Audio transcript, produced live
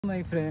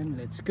My friend,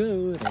 let's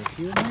go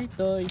rescue my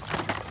toys.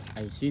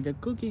 I see the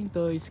cooking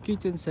toys,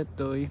 kitchen set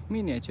toy,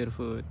 miniature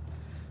food.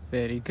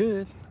 Very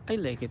good. I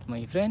like it,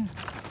 my friend.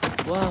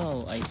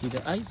 Wow, I see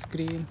the ice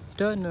cream,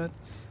 donut,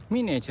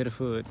 miniature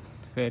food.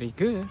 Very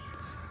good.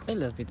 I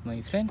love it, my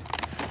friend.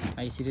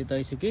 I see the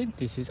toys again.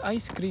 This is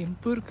ice cream,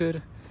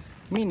 burger,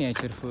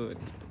 miniature food.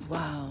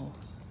 Wow.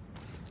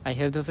 I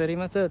have the very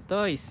much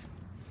toys.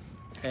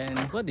 And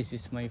what this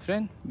is, my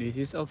friend? This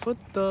is a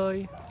food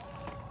toy.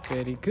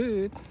 Very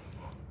good.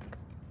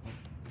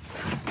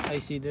 I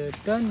see the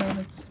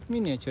donuts,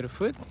 miniature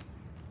food.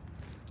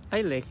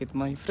 I like it,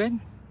 my friend.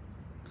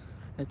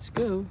 Let's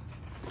go.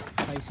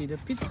 I see the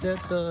pizza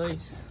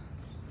toys.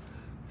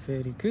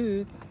 Very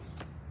good.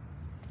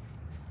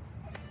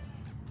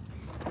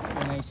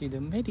 And I see the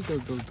medical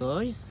tool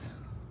toys.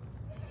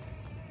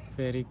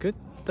 Very good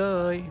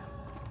toy.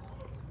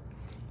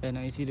 And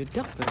I see the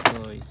doctor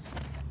toys.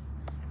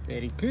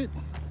 Very good.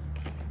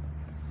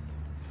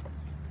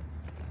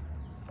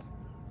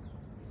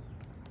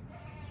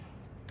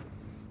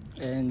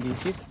 And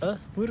this is a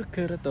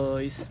burger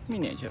toys,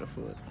 miniature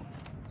food.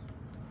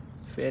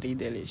 Very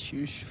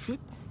delicious food.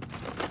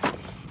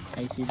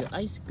 I see the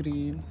ice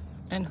cream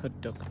and hot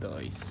dog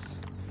toys.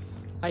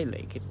 I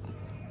like it.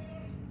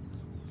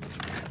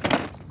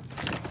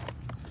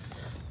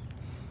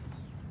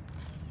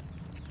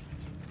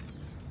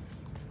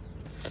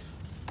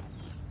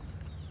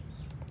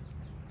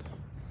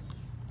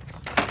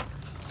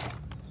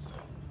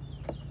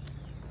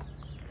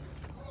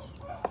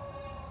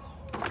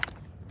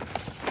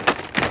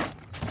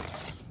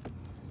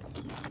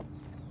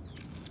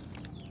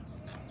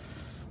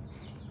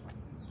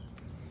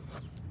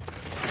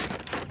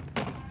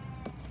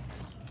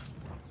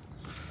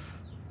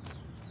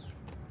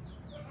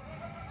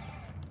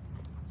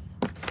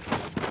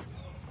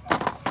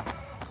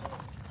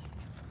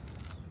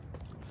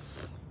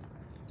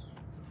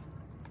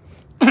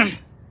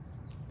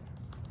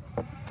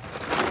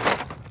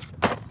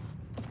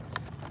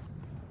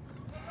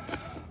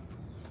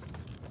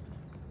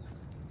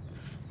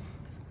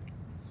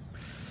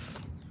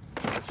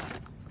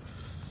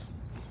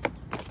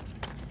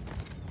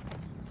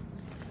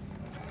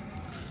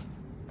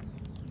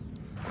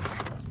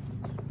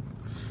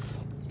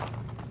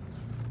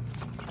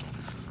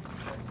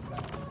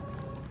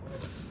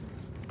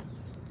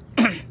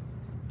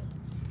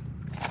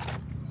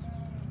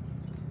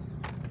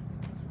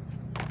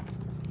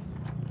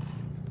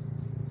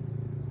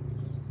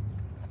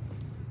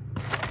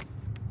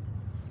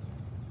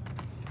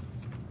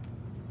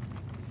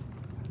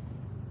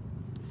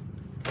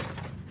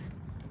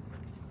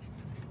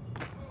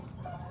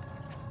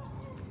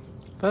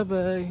 Bye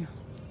bye.